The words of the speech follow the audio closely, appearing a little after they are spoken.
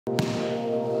We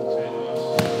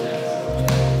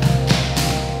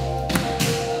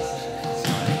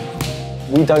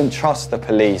don't trust the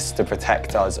police to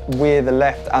protect us. We, the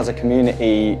left, as a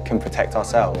community, can protect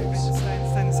ourselves.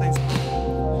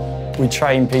 We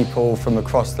train people from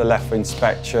across the left-wing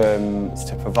spectrum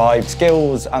to provide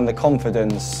skills and the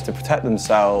confidence to protect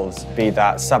themselves, be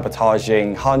that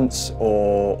sabotaging hunts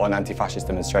or on anti-fascist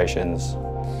demonstrations.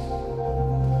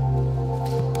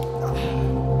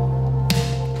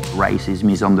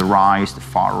 Racism is on the rise, the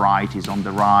far right is on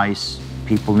the rise.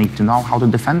 People need to know how to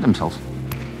defend themselves.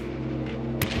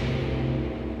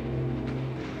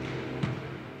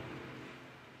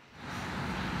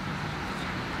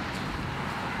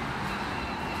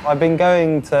 I've been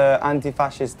going to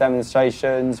anti-fascist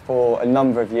demonstrations for a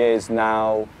number of years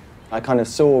now. I kind of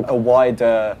saw a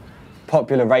wider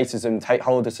popular racism take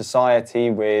hold of society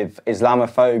with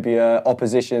Islamophobia,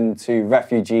 opposition to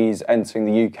refugees entering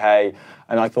the UK,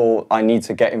 and I thought I need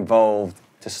to get involved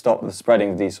to stop the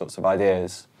spreading of these sorts of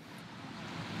ideas.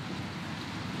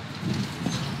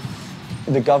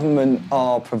 The government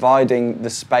are providing the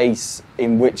space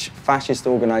in which fascist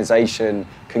organisation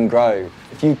can grow.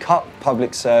 If you cut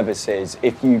public services,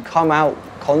 if you come out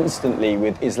constantly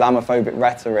with Islamophobic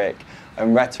rhetoric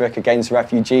and rhetoric against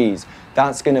refugees,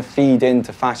 that's going to feed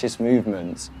into fascist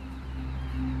movements.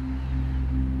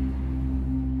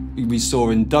 We saw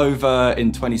in Dover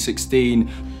in 2016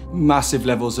 massive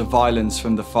levels of violence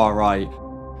from the far right.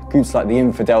 Groups like the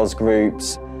Infidels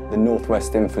groups, the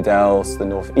Northwest Infidels, the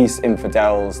Northeast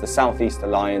Infidels, the Southeast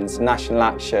Alliance, National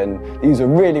Action. These are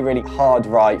really, really hard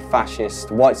right,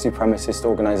 fascist, white supremacist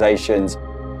organisations.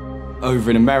 Over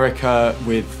in America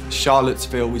with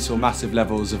Charlottesville, we saw massive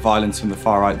levels of violence from the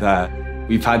far right there.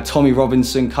 We've had Tommy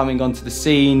Robinson coming onto the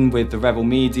scene with the rebel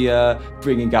media,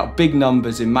 bringing out big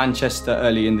numbers in Manchester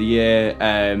early in the year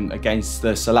against the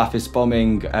Salafist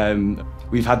bombing.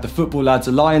 We've had the Football Lads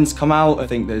Alliance come out. I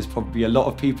think there's probably a lot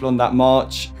of people on that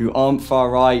march who aren't far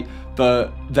right,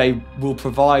 but they will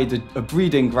provide a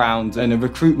breeding ground and a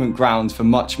recruitment ground for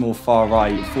much more far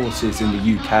right forces in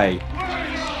the UK.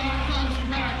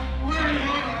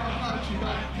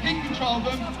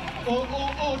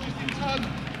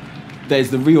 There's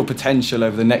the real potential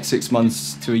over the next 6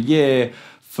 months to a year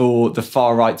for the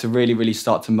far right to really, really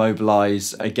start to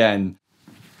mobilise again.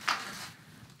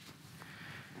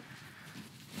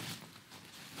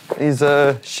 These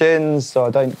are shins, so I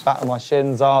don't batter my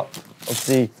shins up.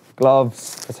 Obviously,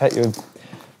 gloves, protect your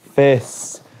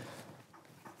fists.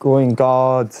 Groin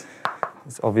guard,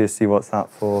 it's obviously what's that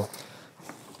for.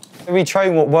 We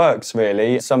train what works,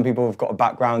 really. Some people have got a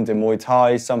background in Muay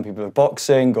Thai, some people have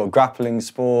boxing or grappling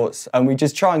sports, and we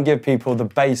just try and give people the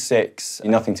basics,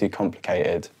 nothing too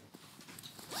complicated.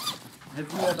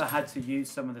 Have you ever had to use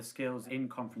some of the skills in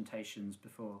confrontations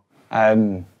before?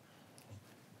 I'd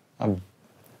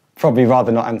probably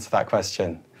rather not answer that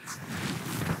question.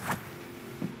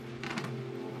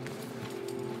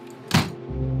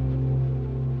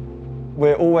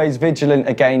 We're always vigilant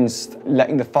against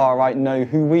letting the far right know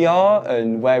who we are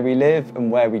and where we live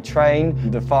and where we train.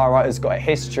 The far right has got a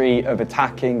history of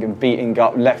attacking and beating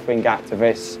up left-wing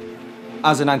activists.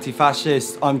 As an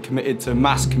anti-fascist, I'm committed to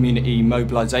mass community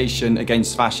mobilisation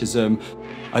against fascism.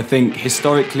 I think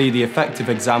historically the effective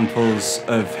examples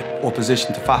of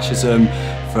opposition to fascism,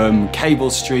 from Cable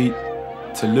Street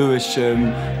to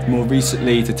Lewisham, more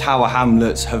recently to Tower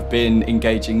Hamlets, have been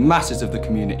engaging masses of the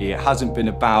community. It hasn't been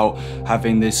about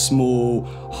having this small,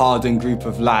 hardened group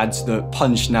of lads that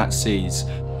punch Nazis.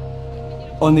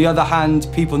 On the other hand,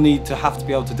 people have to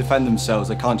be able to defend themselves.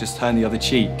 They can't just turn the other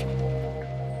cheek.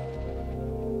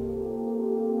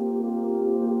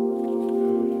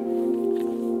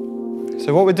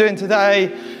 So what we're doing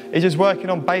today is just working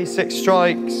on basic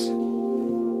strikes.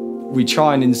 We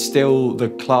try and instill the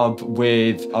club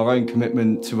with our own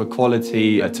commitment to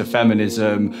equality, to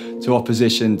feminism, to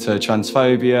opposition to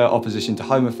transphobia, opposition to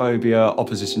homophobia,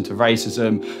 opposition to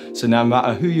racism. So no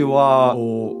matter who you are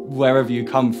or wherever you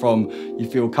come from, you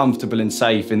feel comfortable and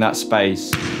safe in that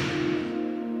space.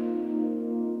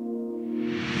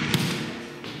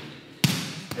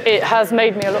 It has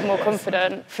made me a lot more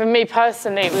confident. For me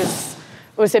personally, it was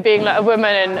also being like a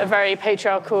woman in a very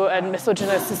patriarchal and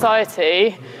misogynist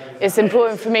society. It's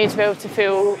important for me to be able to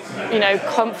feel,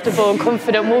 comfortable and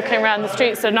confident walking around the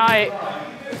streets at night.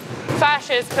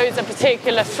 Fascists pose a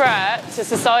particular threat to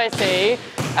society,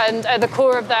 and at the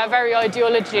core of their very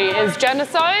ideology is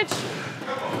genocide.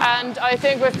 And I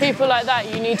think with people like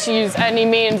that, you need to use any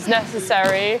means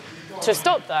necessary to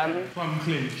stop them. One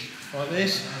clinch, like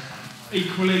this,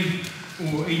 equally,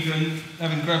 or even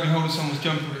grabbing hold of someone's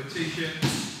jumper or a t-shirt.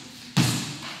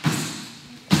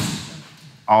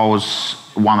 I was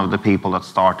one of the people that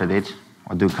started it.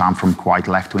 I do come from quite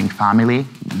left-wing family.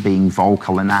 Being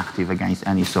vocal and active against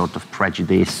any sort of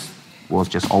prejudice was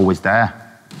just always there.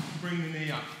 Bring the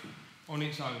knee up on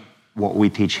its own. What we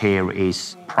teach here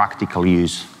is practical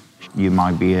use. You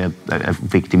might be a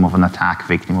victim of an attack,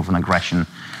 victim of an aggression,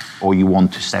 or you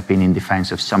want to step in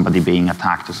defense of somebody being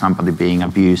attacked or somebody being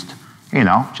abused. You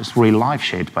know, just real life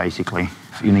shit, basically.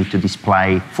 You need to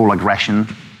display full aggression.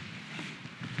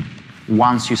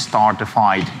 Once you start the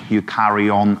fight, you carry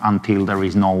on until there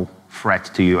is no threat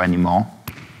to you anymore.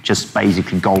 Just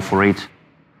basically go for it.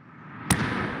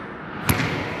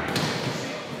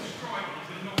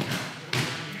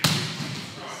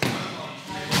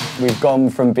 We've gone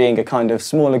from being a kind of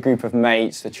smaller group of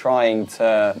mates to trying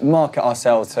to market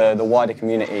ourselves to the wider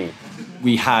community.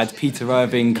 We had Peter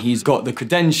Irving. He's got the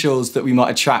credentials that we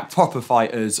might attract proper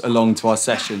fighters along to our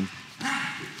session.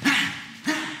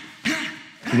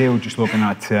 Today we're just looking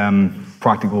at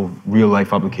practical,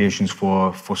 real-life applications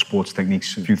for sports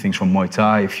techniques. A few things from Muay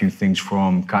Thai, a few things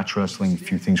from catch wrestling, a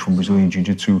few things from Brazilian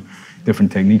Jiu-Jitsu, different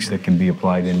techniques that can be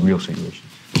applied in real situations.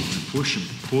 Push him,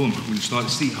 pull him. When you start to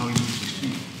see how he moves his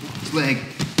feet, his leg,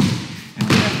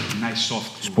 and nice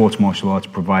soft. Sports martial arts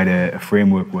provide a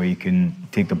framework where you can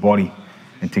take the body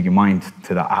and take your mind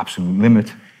to the absolute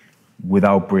limit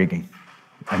without breaking.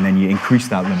 And then you increase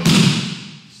that limit.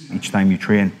 Each time you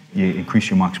train, you increase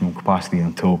your maximum capacity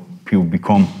until people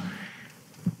become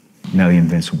nearly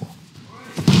invincible.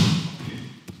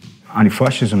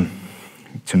 Anti-fascism,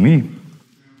 to me,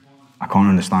 I can't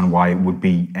understand why it would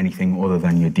be anything other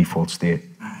than your default state.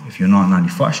 If you're not an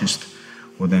anti-fascist,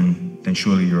 well then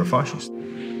surely you're a fascist.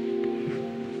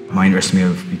 My interest may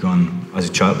have begun as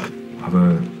a child. I have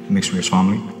a mixed race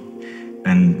family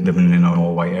and living in an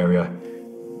all-white area.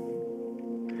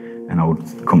 And I would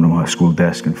come to my school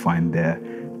desk and find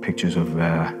pictures of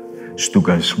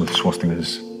stukas with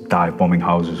swastikas, dive bombing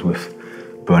houses with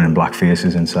burning black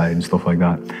faces inside and stuff like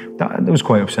that. That was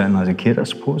quite upsetting as a kid, I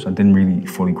suppose. I didn't really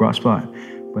fully grasp that.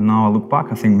 But now I look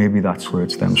back, I think maybe that's where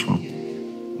it stems from.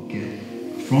 Okay.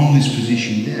 From this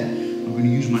position there, I'm going to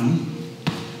use my knee.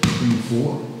 Bring it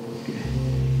forward. Okay.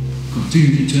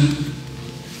 Continue to turn.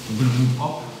 I'm going to move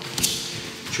up.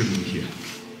 Trigger me here.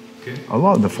 Okay. A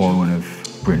lot of the following of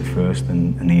Britain First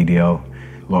and EDL,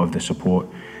 a lot of the support,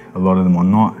 a lot of them are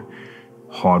not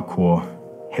hardcore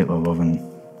Hitler-loving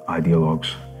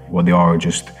ideologues. What they are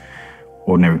just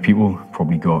ordinary people,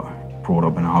 probably got brought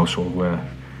up in a household where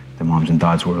their moms and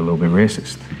dads were a little bit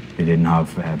racist. They didn't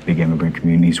have big immigrant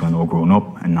communities when they were growing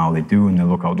up, and now they do, and they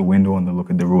look out the window and they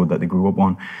look at the road that they grew up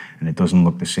on, and it doesn't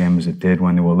look the same as it did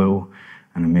when they were little,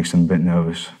 and it makes them a bit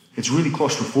nervous. It's really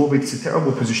claustrophobic. It's a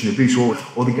terrible position to be. So,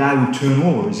 or the guy would turn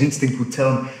over. His instinct would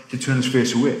tell him to turn his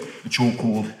face away. A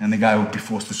chokehold, and the guy would be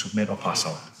forced to submit or pass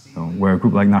out. So, where a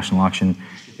group like National Action,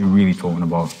 you're really talking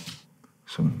about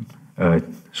some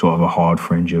sort of a hard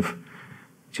fringe of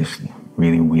just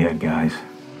really weird guys.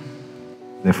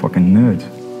 They're fucking nerds.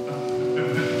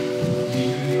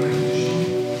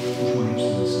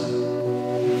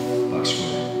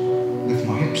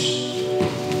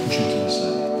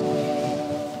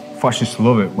 Fascists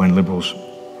love it when liberals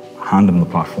hand them the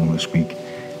platform to speak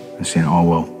and saying, oh,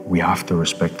 well, we have to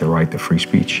respect the right to free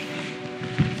speech.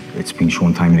 It's been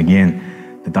shown time and again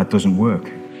that that doesn't work.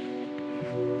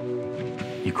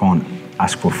 You can't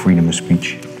ask for freedom of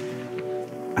speech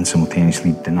and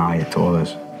simultaneously deny it to others.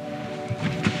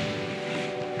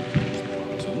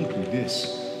 So I'm gonna do this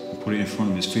and put it in front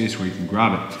of his face where he can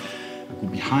grab it. I go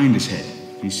behind his head.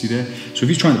 You see there? So if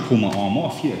he's trying to pull my arm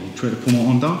off here, you try to pull my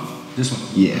arm down. This one?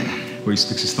 Yeah. Where he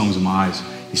sticks his thumbs in my eyes.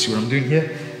 You see what I'm doing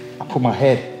here? I put my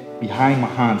head behind my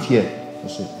hand here.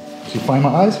 That's it. So you find my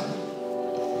eyes?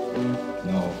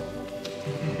 No.